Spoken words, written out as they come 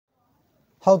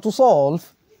How to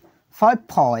solve 5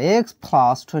 power x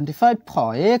plus 25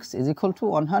 power x is equal to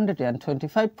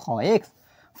 125 power x.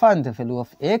 Find the value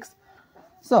of x.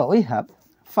 So we have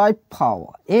 5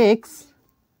 power x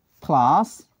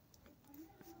plus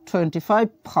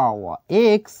 25 power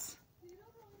x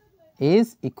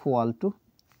is equal to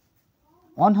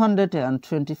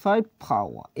 125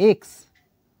 power x.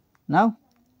 Now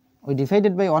we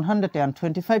divided by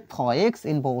 125 power x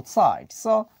in both sides.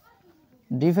 So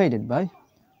divided by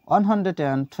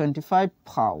 125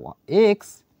 power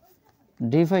x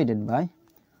divided by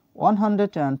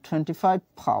 125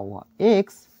 power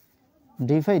x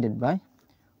divided by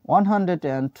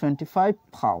 125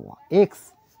 power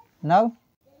x. Now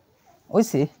we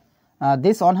see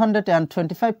this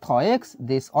 125 power x,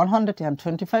 this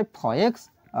 125 power x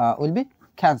will be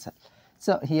cancelled.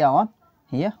 So here on,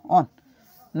 here on.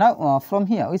 Now from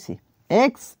here we see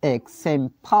x same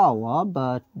power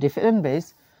but different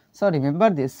base. So remember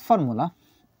this formula,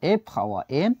 a power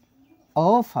n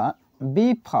over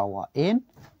b power n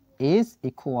is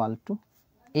equal to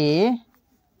a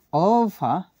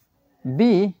over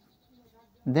b,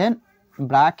 then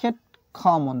bracket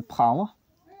common power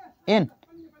n.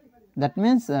 That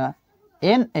means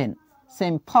n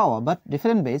same power but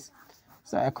different base.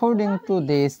 So according to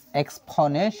this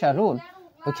exponential rule,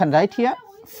 we can write here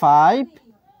 5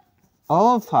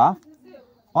 over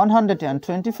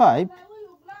 125,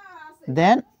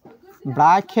 then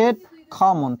bracket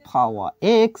common power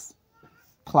x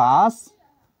plus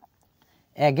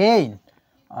again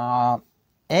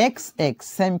x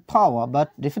same power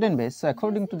but different base. So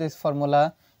according to this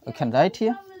formula, we can write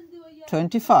here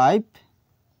 25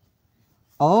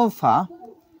 over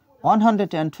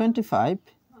 125,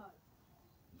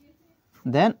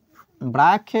 then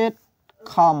bracket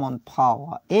common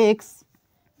power x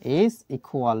is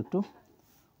equal to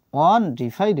 1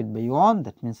 divided by 1,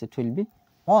 that means it will be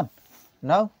 1.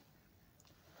 Now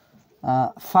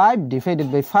 5 divided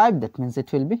by 5, that means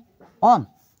it will be 1.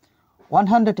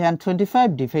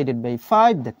 125 divided by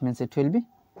 5, that means it will be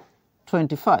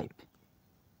 25.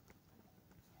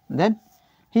 Then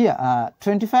here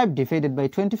 25 divided by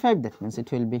 25, that means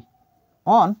it will be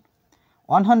 1.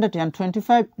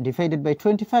 125 divided by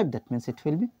 25, that means it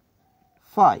will be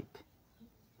 5.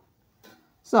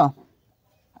 So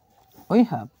we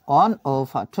have 1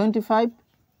 over 25,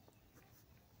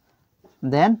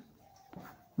 then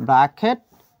bracket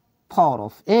power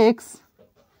of x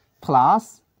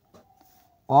plus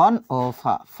 1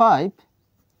 over 5,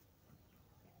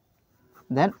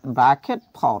 then bracket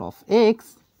power of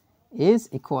x is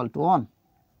equal to 1.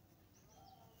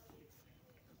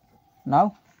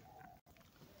 Now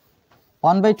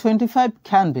 1 by 25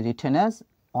 can be written as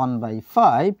 1 by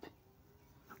 5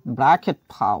 bracket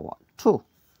power 2.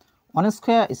 1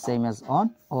 square is same as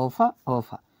 1 over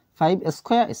 5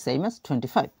 square is same as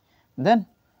 25. Then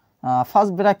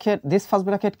first bracket, this first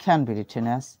bracket can be written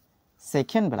as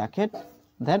second bracket,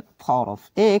 then power of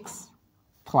x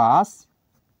plus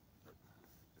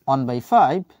 1 by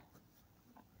 5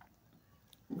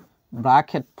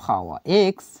 bracket power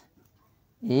x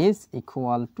is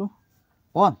equal to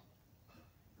 1.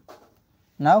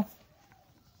 Now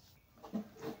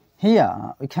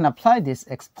here we can apply this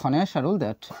exponential rule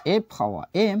that a power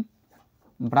m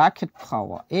bracket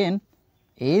power n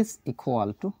is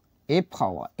equal to a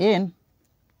power n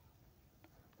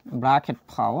bracket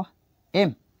power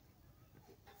m.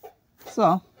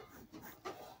 So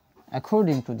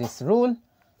according to this rule,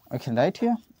 we can write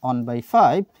here 1 by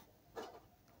 5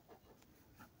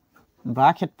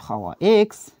 bracket power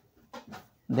x,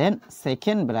 then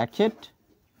second bracket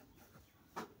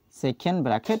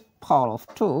power of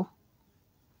 2,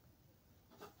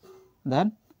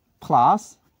 then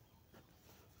plus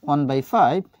 1 by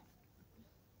 5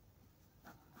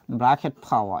 bracket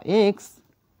power x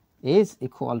is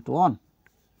equal to 1.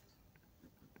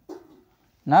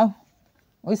 Now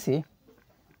we see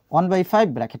 1 by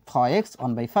 5 bracket power x,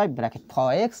 1 by 5 bracket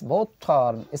power x, both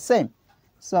term is same.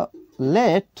 So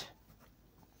let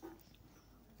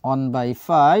 1 by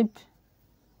 5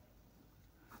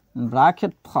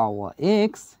 bracket power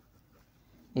x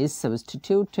is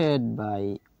substituted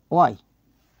by y.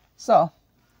 So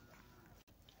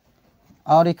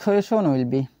our equation will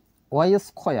be y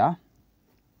square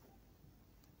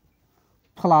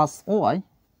plus y,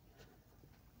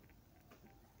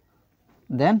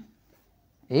 then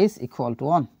is equal to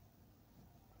 1.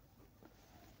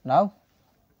 Now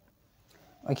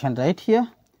we can write here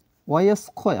y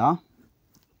square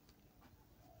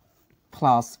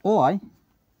plus y,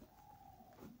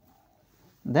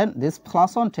 then this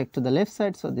plus 1 take to the left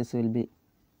side, so this will be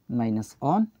minus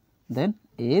 1, then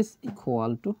is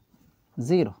equal to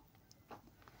 0.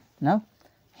 Now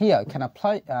here you can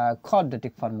apply a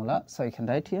quadratic formula. So you can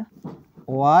write here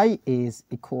y is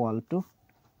equal to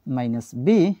minus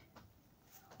b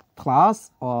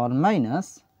plus or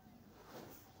minus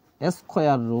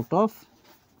square root of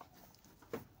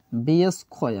b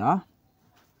square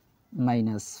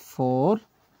minus 4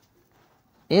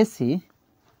 ac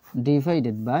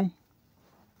divided by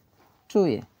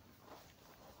 2a.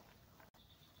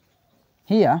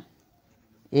 Here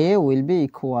a will be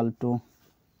equal to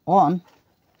 1,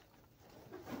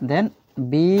 then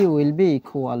b will be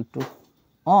equal to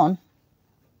 1,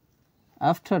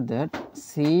 after that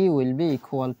c will be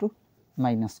equal to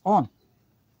minus 1.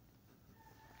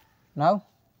 Now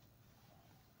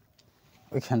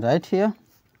we can write here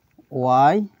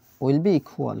y will be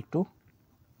equal to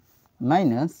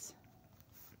minus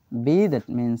b, that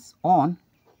means 1,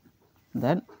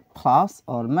 then plus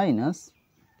or minus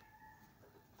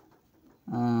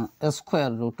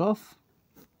square root of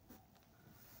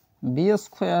b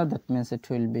square, that means it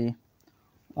will be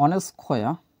 1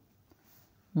 square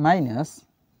minus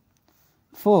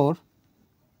 4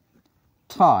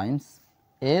 times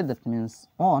a, that means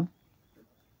 1,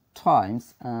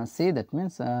 times c, that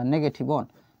means negative 1.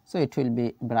 So it will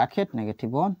be bracket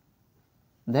negative 1,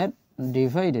 then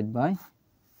divided by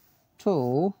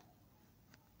 2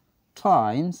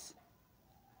 times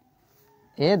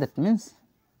a, that means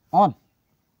 1.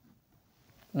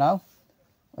 Now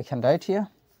we can write here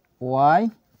y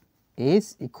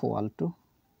is equal to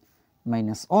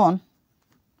minus 1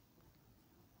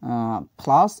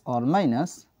 plus or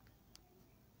minus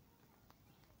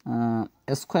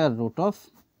square root of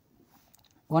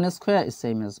 1 square is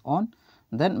same as 1,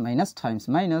 then minus times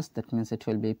minus, that means it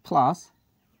will be plus,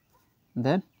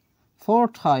 then 4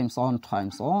 times 1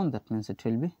 times 1, that means it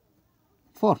will be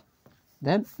 4,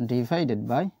 then divided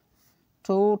by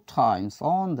 2 times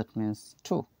 1, that means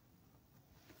 2.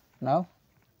 Now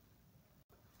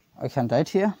I can write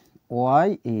here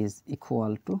y is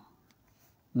equal to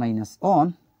minus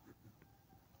 1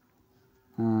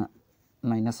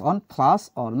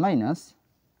 plus or minus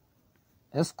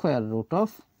square root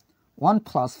of 1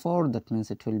 plus 4, that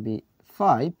means it will be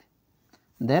 5,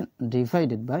 then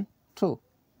divided by 2.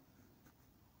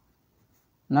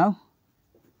 Now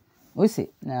we see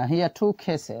here two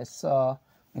cases, so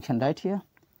we can write here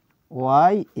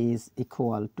y is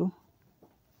equal to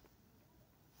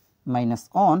minus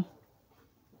 1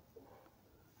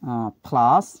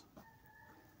 plus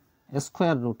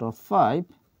square root of 5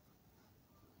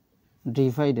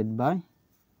 divided by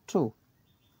 2,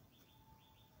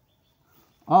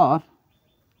 or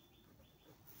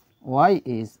y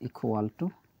is equal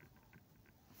to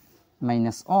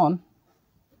minus 1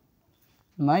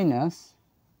 minus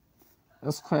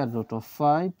square root of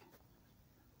 5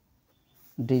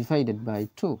 divided by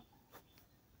 2.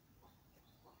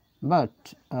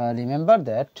 But remember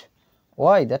that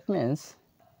y, that means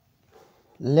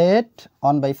let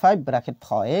 1 by 5 bracket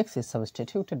power x is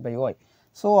substituted by y.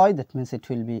 So y, that means it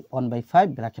will be 1 by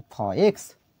 5 bracket power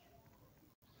x.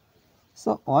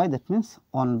 So y, that means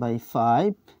 1 by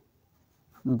 5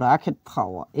 bracket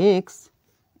power x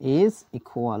is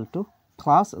equal to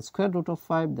plus square root of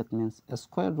 5, that means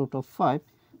square root of 5,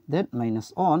 then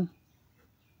minus 1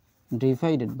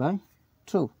 divided by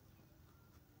 2,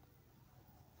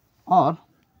 or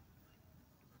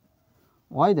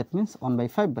y, that means 1 by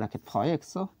 5 bracket power x.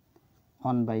 So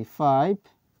 1 by 5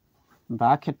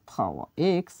 bracket power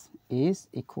x is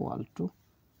equal to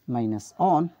minus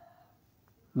 1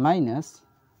 minus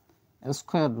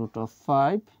square root of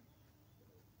 5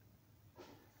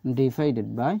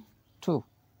 divided by 2.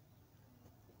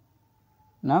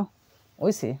 Now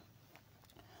we see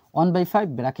 1 by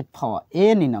 5 bracket power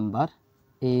any number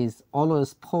is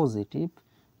always positive,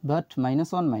 but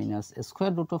minus 1 minus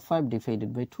square root of 5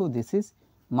 divided by 2, this is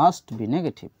must be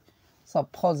negative. So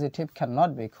positive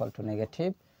cannot be equal to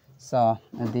negative, so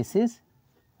this is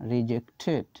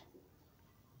rejected.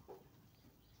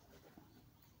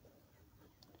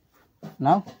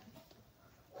 Now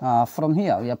from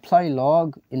here we apply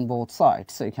log in both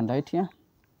sides. So you can write here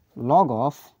log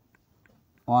of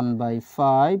 1 by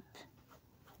 5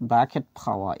 bracket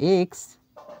power x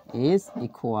is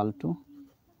equal to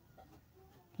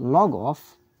log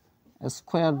of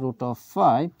square root of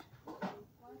 5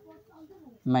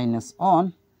 minus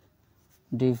 1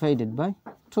 divided by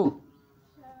 2.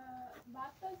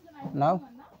 Now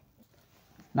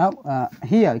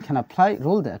here you can apply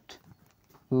rule that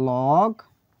log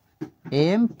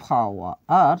m power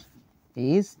r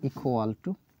is equal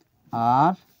to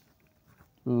r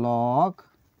log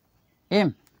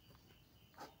m.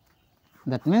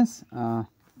 That means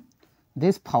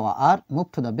this power r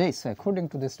moved to the base. So according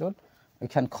to this rule, we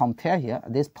can compare here.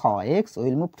 This power x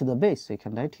will move to the base, so you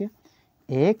can write here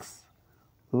x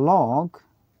log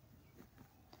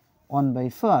 1 by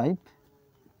 5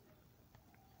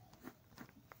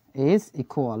 is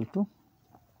equal to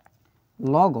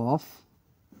log of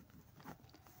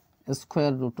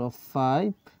square root of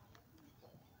 5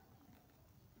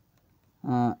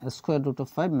 square root of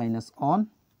 5 minus 1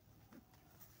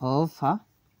 over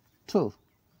 2.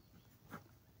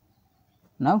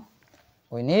 Now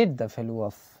we need the value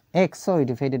of x, so we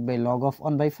divided by log of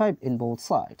 1 by 5 in both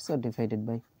sides. So divided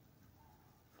by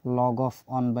log of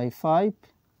 1 by 5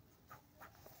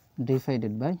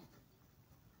 divided by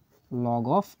log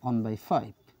of 1 by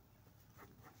 5.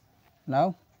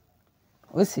 Now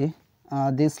we see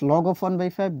this log of 1 by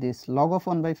 5, this log of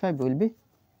 1 by 5 will be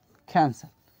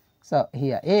cancelled. So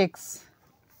here x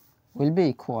will be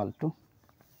equal to,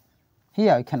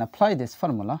 here I can apply this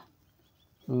formula,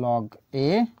 log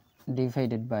a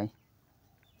divided by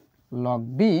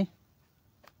log b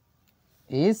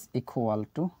is equal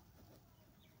to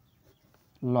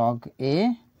log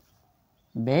a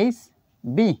base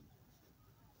b.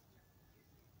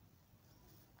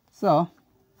 So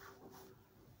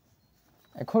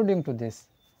according to this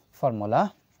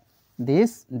formula,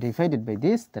 this divided by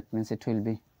this, that means it will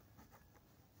be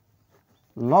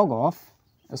log of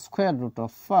square root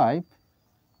of 5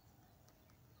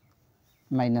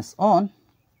 minus 1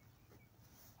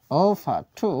 over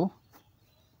 2,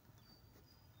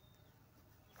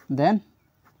 then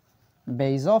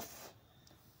base of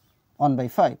 1 by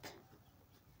 5.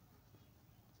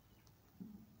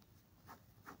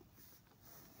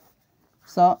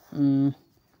 So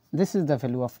this is the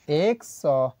value of x.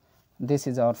 So this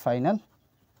is our final.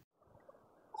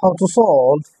 How to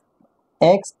solve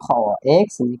x power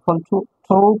x is equal to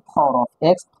 2 power of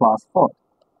x plus 4.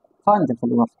 Find the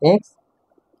value of x.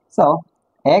 So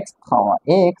x power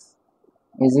x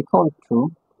is equal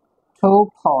to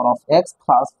 2 power of x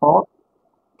plus 4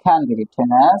 can be written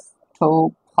as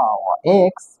 2 power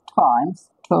x times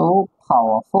 2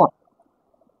 power 4.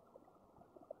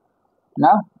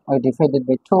 Now we divided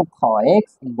by 2 power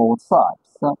x in both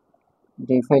sides. So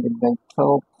divided by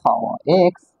 2 power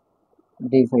x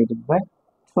divided by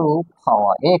 2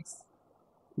 power x.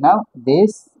 Now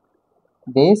this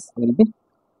will be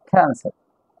cancelled.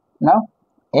 Now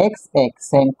x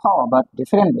same power but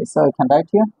different way. So you can write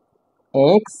here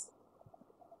x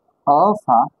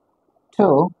over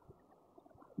 2,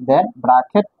 then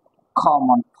bracket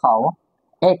common power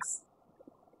x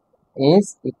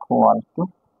is equal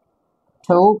to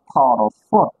 2 power of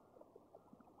 4.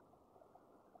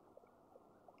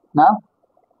 Now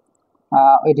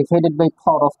we divided by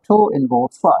power of 2 in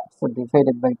both sides. So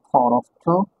divided by power of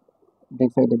 2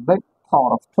 divided by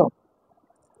power of 2.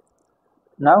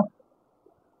 Now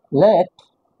let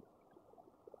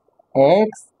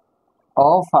x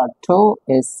over 2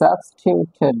 is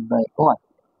substituted by y.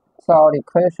 So our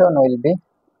equation will be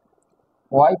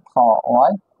y power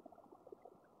y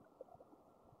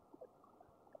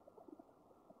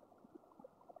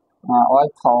y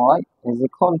power y is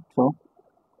equal to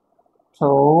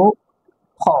 2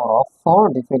 power of 4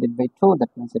 divided by 2, that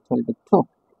means it will be 2.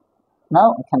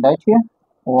 Now we can write here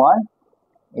y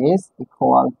is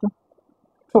equal to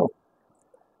 2.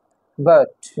 But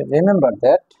remember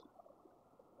that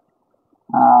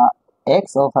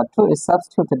x over 2 is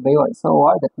substituted by y. So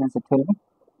y, that means it will be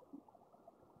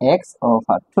x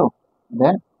over 2,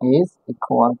 then is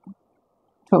equal to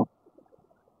 2.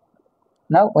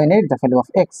 Now we need the value of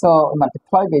x, so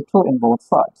multiply by 2 in both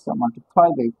sides. So multiply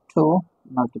by 2,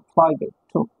 multiply by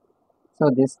 2. So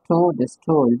this 2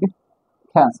 will be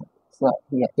cancelled. So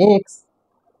here x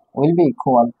will be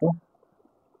equal to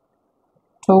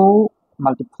 2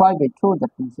 multiplied by 2,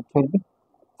 that means it will be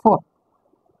 4.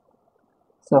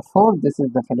 So 4, this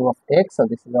is the value of x, so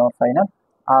this is our final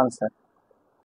answer.